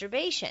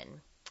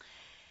masturbation?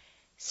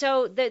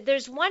 So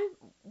there's one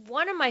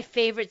of my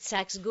favorite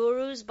sex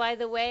gurus, by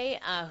the way,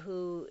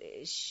 who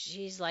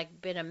she's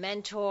like been a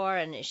mentor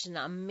and she's an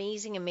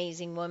amazing,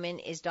 amazing woman,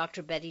 is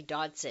Dr. Betty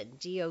Dodson,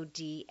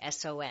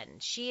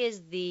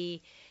 Dodson.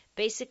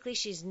 Basically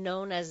she's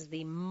known as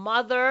the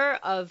mother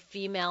of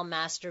female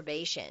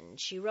masturbation.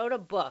 She wrote a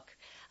book,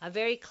 a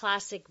very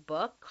classic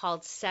book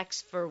called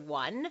Sex for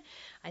One.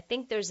 I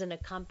think there's an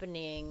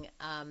accompanying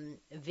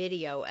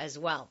video as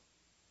well.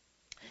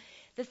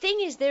 The thing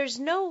is, there's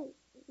no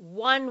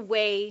one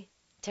way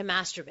to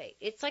masturbate.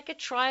 It's like a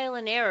trial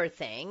and error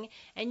thing,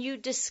 and you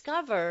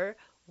discover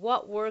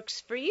what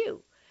works for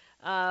you.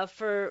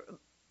 For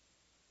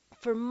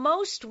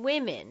most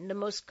women, the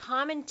most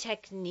common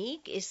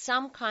technique is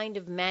some kind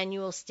of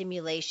manual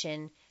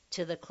stimulation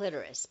to the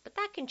clitoris. But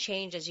that can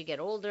change as you get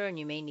older and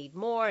you may need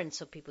more, and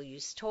so people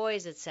use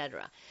toys,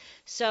 etc.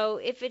 So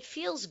if it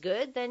feels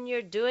good, then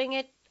you're doing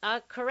it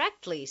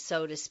correctly,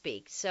 so to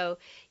speak. So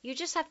you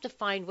just have to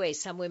find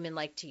ways. Some women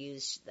like to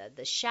use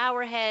the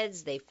shower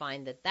heads. They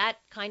find that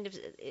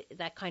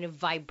kind of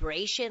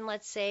vibration,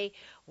 let's say,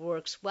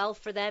 works well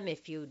for them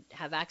if you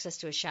have access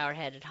to a shower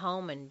head at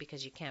home, and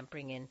because you can't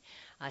bring in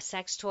a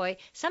sex toy.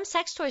 Some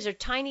sex toys are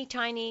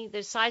tiny,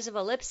 the size of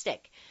a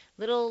lipstick.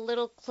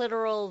 Little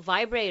clitoral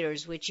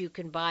vibrators which you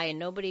can buy, and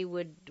nobody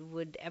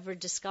would ever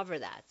discover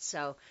that.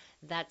 So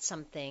that's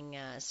something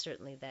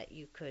certainly that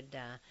you could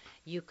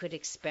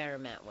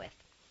experiment with.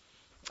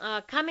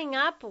 Coming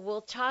up, we'll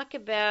talk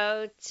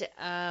about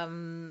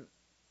there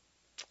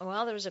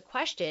was a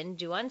question: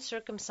 do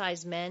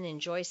uncircumcised men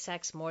enjoy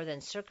sex more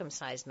than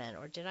circumcised men?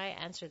 Or did I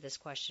answer this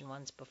question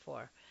once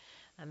before?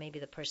 Maybe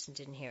the person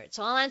didn't hear it.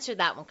 So I'll answer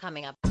that one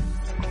coming up.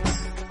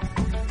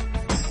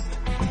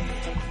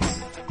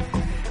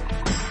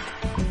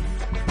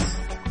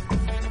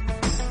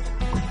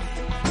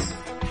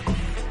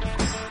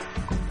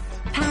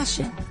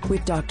 Passion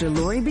with Dr.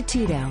 Laurie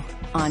Betito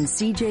on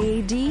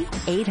CJAD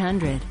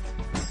 800.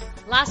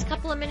 Last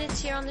couple of minutes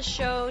here on the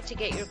show to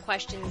get your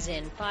questions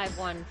in.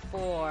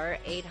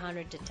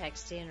 514-800 to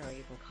text in, or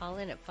you can call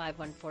in at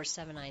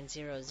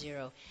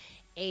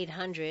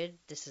 514-790-0800.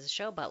 This is a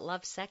show about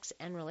love, sex,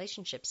 and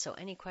relationships. So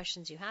any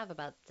questions you have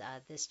about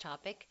this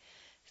topic,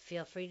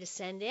 feel free to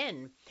send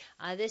in.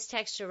 This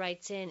texter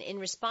writes in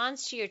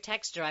response to your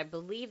texter, I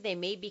believe they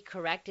may be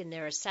correct in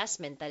their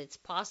assessment that it's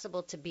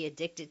possible to be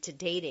addicted to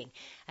dating,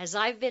 as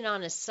I've been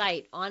on a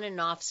site on and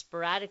off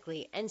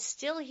sporadically and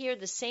still hear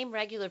the same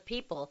regular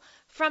people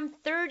from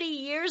 30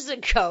 years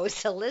ago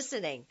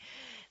soliciting.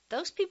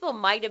 Those people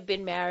might have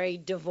been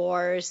married,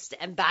 divorced,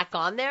 and back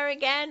on there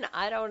again.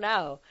 I don't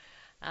know.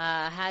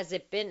 Has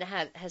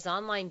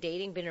online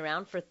dating been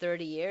around for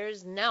 30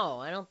 years? No,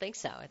 I don't think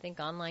so. I think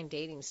online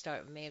dating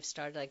may have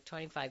started like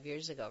 25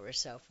 years ago or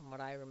so, from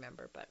what I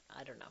remember, but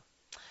I don't know.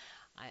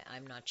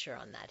 I'm not sure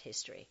on that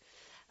history.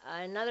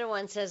 Another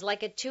one says,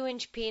 like a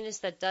 2-inch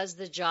penis that does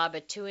the job,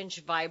 a 2-inch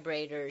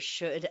vibrator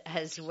should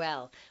as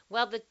well.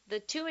 Well,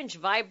 the 2-inch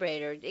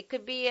vibrator, it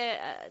could be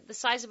the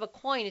size of a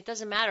coin. It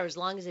doesn't matter as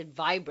long as it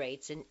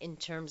vibrates in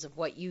terms of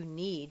what you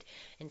need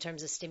in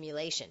terms of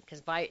stimulation,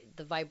 because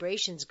the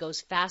vibrations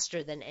goes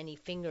faster than any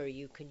finger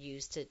you could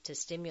use to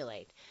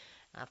stimulate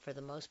for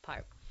the most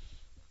part.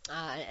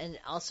 And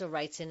also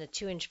writes in, a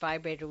 2-inch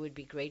vibrator would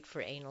be great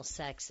for anal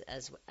sex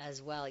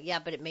as well. Yeah,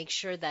 but it makes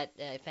sure that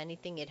if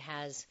anything, it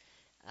has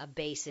a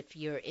base. If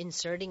you're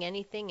inserting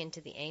anything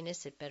into the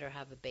anus, it better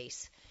have a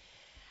base.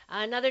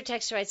 Another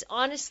texter writes,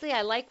 honestly,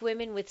 I like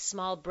women with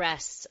small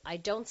breasts. I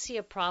don't see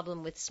a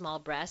problem with small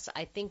breasts.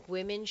 I think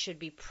women should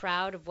be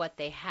proud of what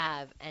they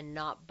have and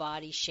not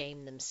body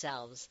shame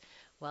themselves.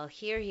 Well,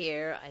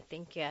 here, I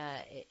think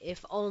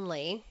if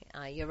only,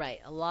 you're right,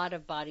 a lot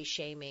of body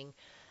shaming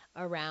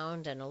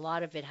around, and a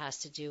lot of it has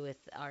to do with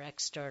our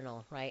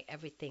external, right?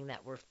 Everything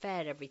that we're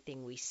fed,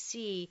 everything we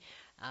see,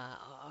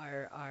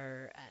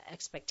 our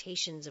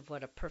expectations of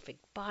what a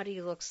perfect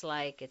body looks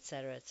like,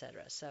 etc.,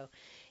 etc. So,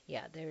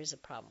 yeah, there is a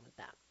problem with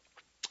that.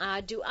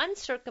 Do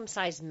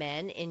uncircumcised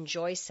men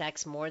enjoy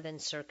sex more than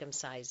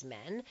circumcised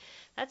men?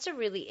 That's a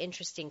really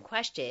interesting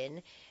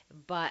question.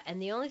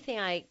 And the only thing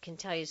I can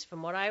tell you is,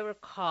 from what I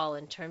recall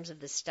in terms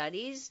of the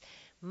studies,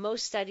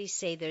 most studies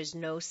say there's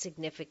no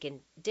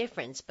significant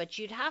difference. But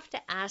you'd have to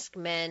ask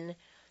men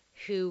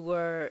who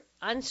were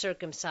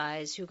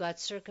uncircumcised, who got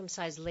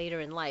circumcised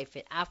later in life,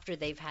 after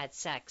they've had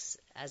sex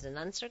as an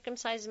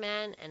uncircumcised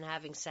man and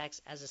having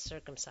sex as a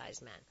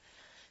circumcised man.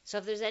 So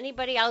if there's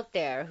anybody out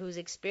there who's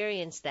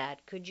experienced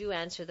that, could you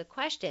answer the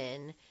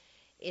question,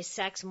 is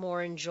sex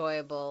more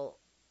enjoyable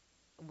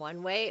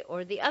one way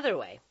or the other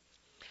way?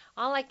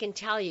 all I can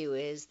tell you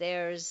is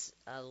there's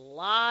a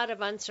lot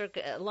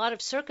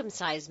of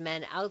circumcised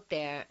men out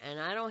there, and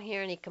I don't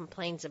hear any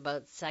complaints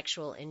about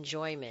sexual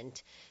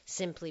enjoyment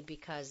simply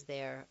because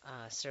they're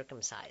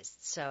circumcised.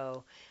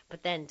 So,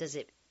 but then does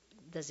it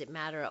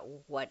matter at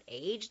what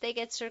age they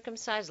get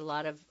circumcised? A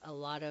lot of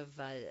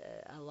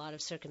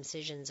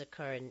circumcisions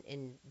occur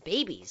in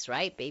babies,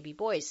 right? Baby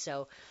boys.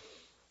 So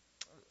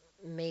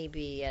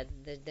maybe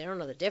they don't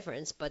know the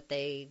difference, but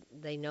they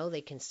know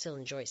they can still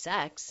enjoy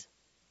sex.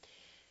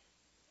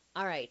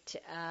 All right.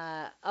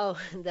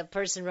 The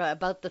person wrote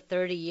about the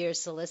 30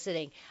 years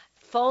soliciting.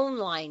 Phone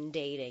line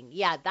dating.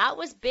 Yeah, that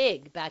was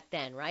big back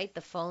then, right? The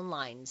phone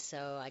lines.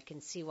 So I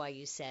can see why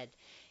you said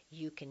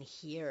you can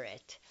hear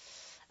it.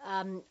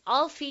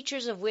 All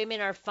features of women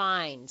are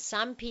fine.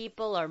 Some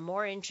people are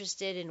more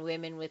interested in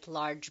women with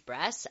large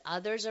breasts.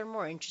 Others are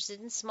more interested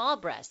in small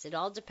breasts. It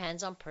all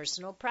depends on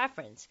personal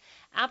preference.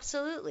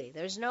 Absolutely.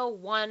 There's no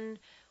one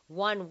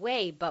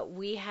way, but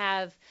we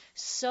have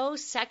so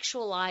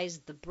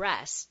sexualized the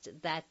breast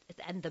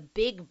and the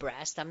big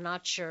breast. I'm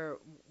not sure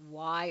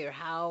why or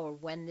how or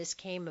when this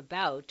came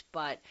about,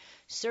 but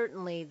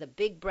certainly the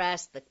big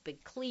breast, the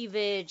big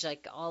cleavage,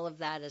 like all of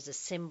that is a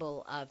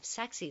symbol of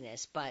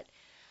sexiness. But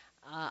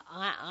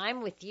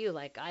I'm with you.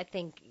 Like, I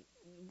think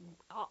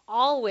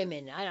all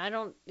women,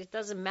 it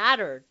doesn't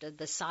matter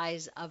the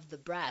size of the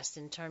breast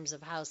in terms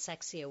of how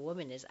sexy a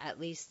woman is, at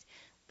least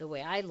the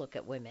way I look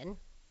at women.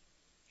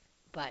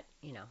 But,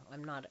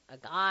 I'm not a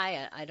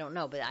guy. I don't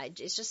know. But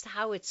it's just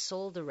how it's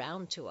sold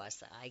around to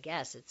us, I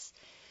guess.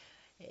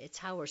 It's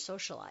how we're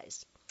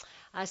socialized.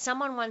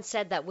 Someone once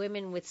said that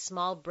women with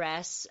small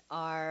breasts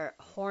are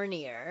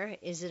hornier.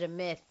 Is it a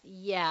myth?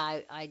 Yeah,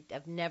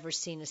 I've never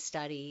seen a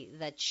study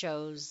that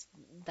shows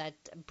that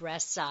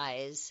breast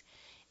size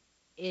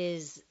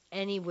is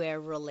anywhere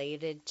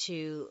related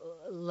to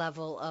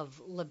level of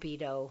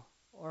libido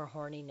or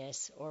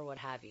horniness or what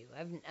have you.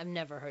 I've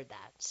never heard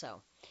that.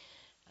 So,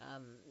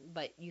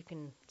 but you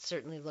can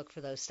certainly look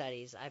for those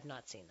studies. I've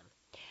not seen them.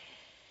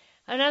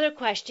 Another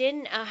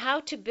question,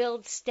 how to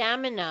build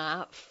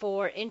stamina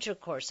for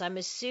intercourse. I'm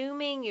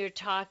assuming you're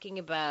talking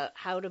about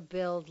how to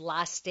build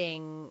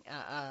lasting,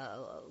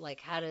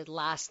 like how to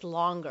last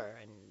longer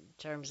in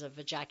terms of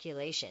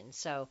ejaculation.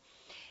 So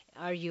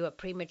are you a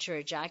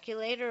premature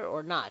ejaculator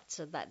or not?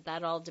 So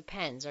that all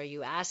depends. Are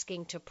you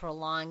asking to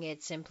prolong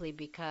it simply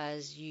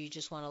because you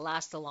just want to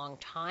last a long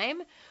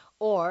time?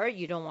 Or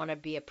you don't want to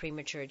be a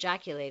premature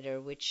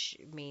ejaculator, which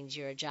means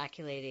you're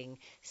ejaculating,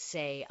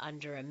 say,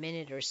 under a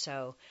minute or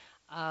so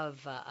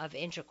of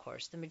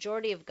intercourse. The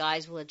majority of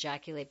guys will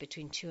ejaculate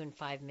between 2 and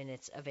 5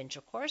 minutes of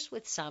intercourse,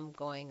 with some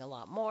going a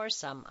lot more,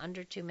 some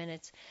under 2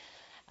 minutes.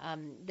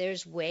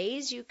 There's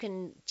ways you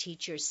can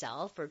teach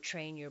yourself or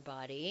train your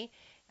body.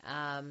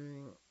 I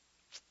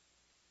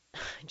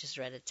just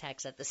read a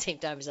text at the same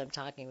time as I'm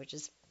talking, which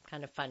is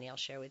kind of funny. I'll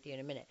share with you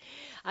in a minute.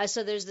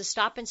 So there's the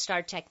stop and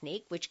start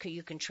technique, which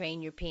you can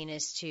train your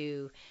penis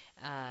to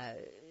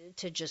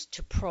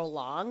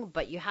prolong,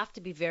 but you have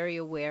to be very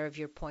aware of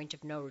your point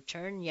of no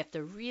return. You have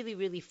to really,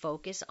 really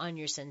focus on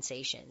your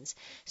sensations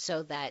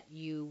so that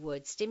you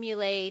would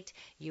stimulate,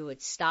 you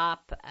would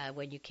stop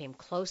when you came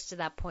close to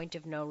that point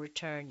of no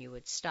return. You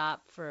would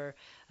stop for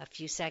a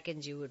few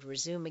seconds, you would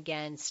resume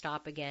again,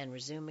 stop again,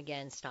 resume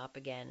again, stop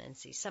again, and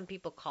see. Some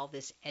people call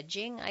this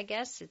edging, I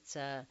guess. It's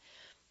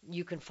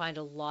you can find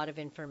a lot of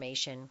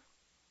information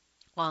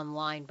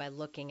online by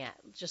looking at,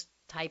 just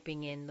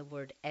typing in the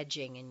word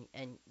edging,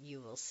 and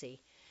you will see.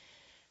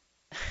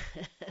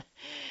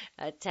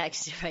 A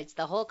text writes,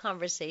 the whole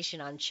conversation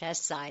on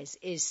chest size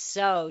is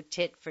so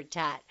tit for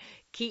tat.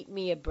 Keep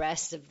me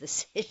abreast of the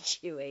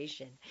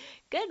situation.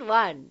 Good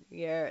one.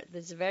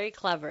 That's very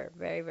clever.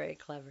 Very, very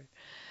clever.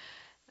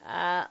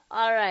 All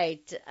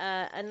right.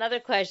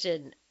 Another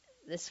question.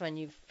 This one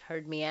you've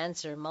heard me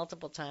answer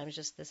multiple times,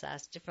 just this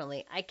asked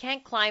differently. I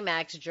can't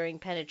climax during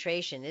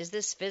penetration. Is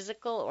this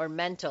physical or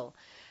mental?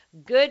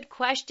 Good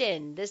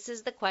question. This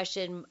is the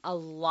question a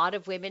lot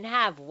of women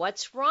have.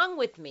 What's wrong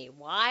with me?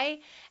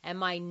 Why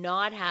am I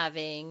not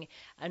having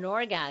an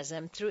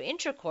orgasm through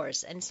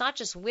intercourse? And it's not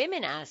just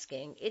women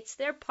asking, it's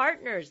their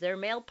partners, their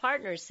male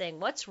partners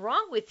saying, what's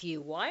wrong with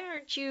you? Why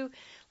aren't you,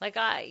 like,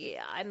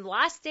 I'm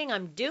lasting,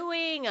 I'm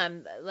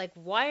like,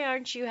 why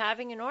aren't you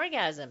having an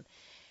orgasm?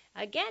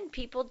 Again,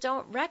 people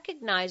don't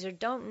recognize or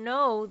don't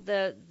know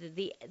the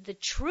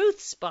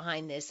truths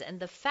behind this, and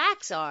the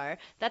facts are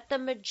that the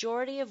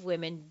majority of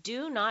women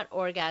do not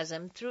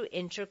orgasm through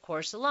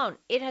intercourse alone.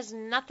 It has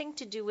nothing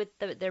to do with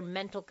their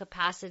mental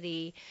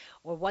capacity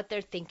or what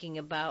they're thinking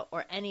about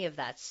or any of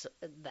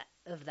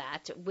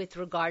that with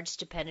regards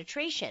to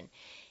penetration.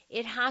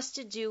 It has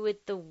to do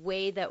with the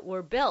way that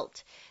we're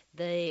built.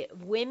 The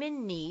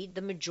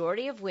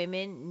majority of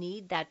women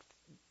need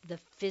the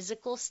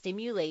physical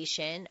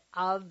stimulation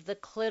of the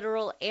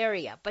clitoral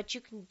area, but you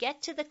can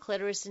get to the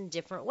clitoris in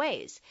different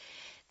ways.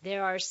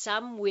 There are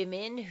some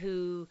women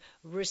who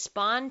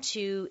respond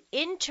to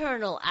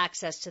internal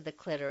access to the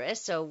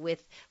clitoris, so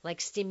with like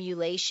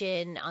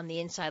stimulation on the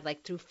inside,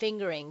 like through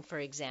fingering, for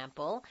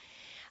example.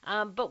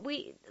 But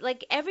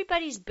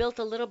everybody's built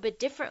a little bit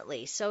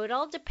differently. So it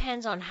all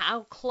depends on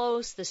how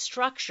close the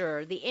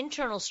structure, the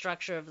internal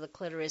structure of the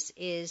clitoris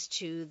is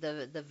to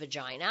the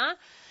vagina.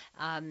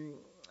 And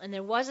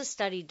there was a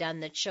study done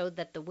that showed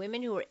that the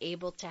women who were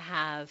able to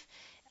have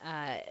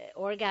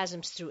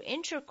orgasms through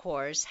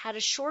intercourse had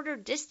a shorter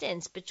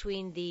distance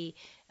between the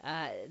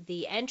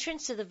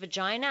entrance to the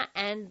vagina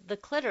and the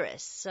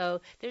clitoris.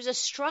 So there's a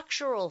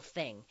structural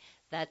thing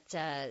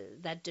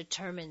that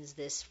determines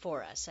this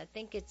for us. I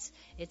think it's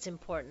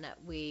important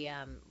that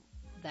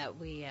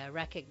we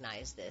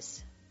recognize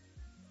this.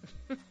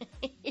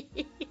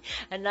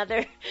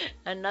 Another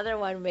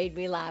one made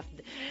me laugh.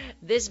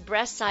 This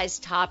breast size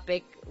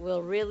topic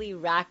will really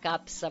rack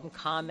up some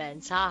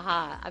comments.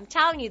 Haha. I'm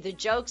telling you, the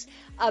jokes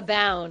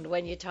abound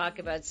when you talk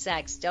about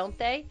sex, don't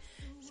they?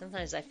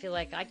 Sometimes I feel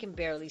like I can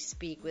barely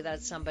speak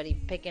without somebody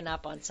picking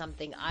up on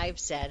something I've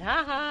said.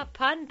 Haha,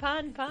 pun,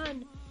 pun,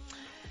 pun.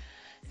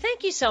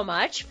 Thank you so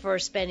much for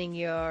spending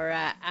your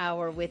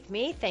hour with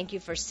me. Thank you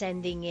for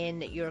sending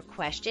in your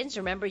questions.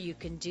 Remember, you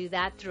can do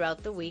that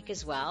throughout the week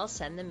as well.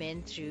 Send them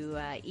in through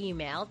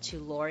email to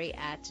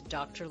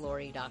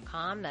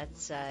Laurie@drlaurie.com.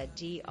 That's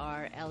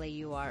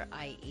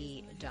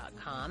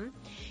DRLAURIE.com.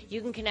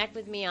 You can connect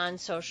with me on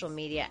social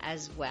media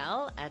as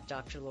well at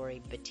Dr.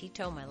 Laurie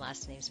Betito. My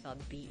last name is spelled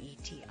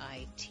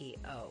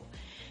Betito.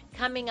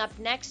 Coming up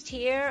next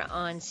here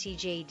on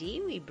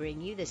CJD, we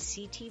bring you the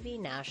CTV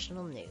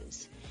National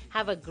News.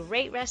 Have a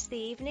great rest of the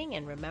evening,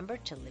 and remember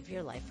to live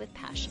your life with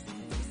passion.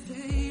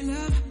 Say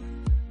love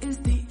is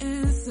the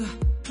answer,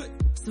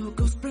 so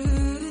go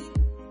spread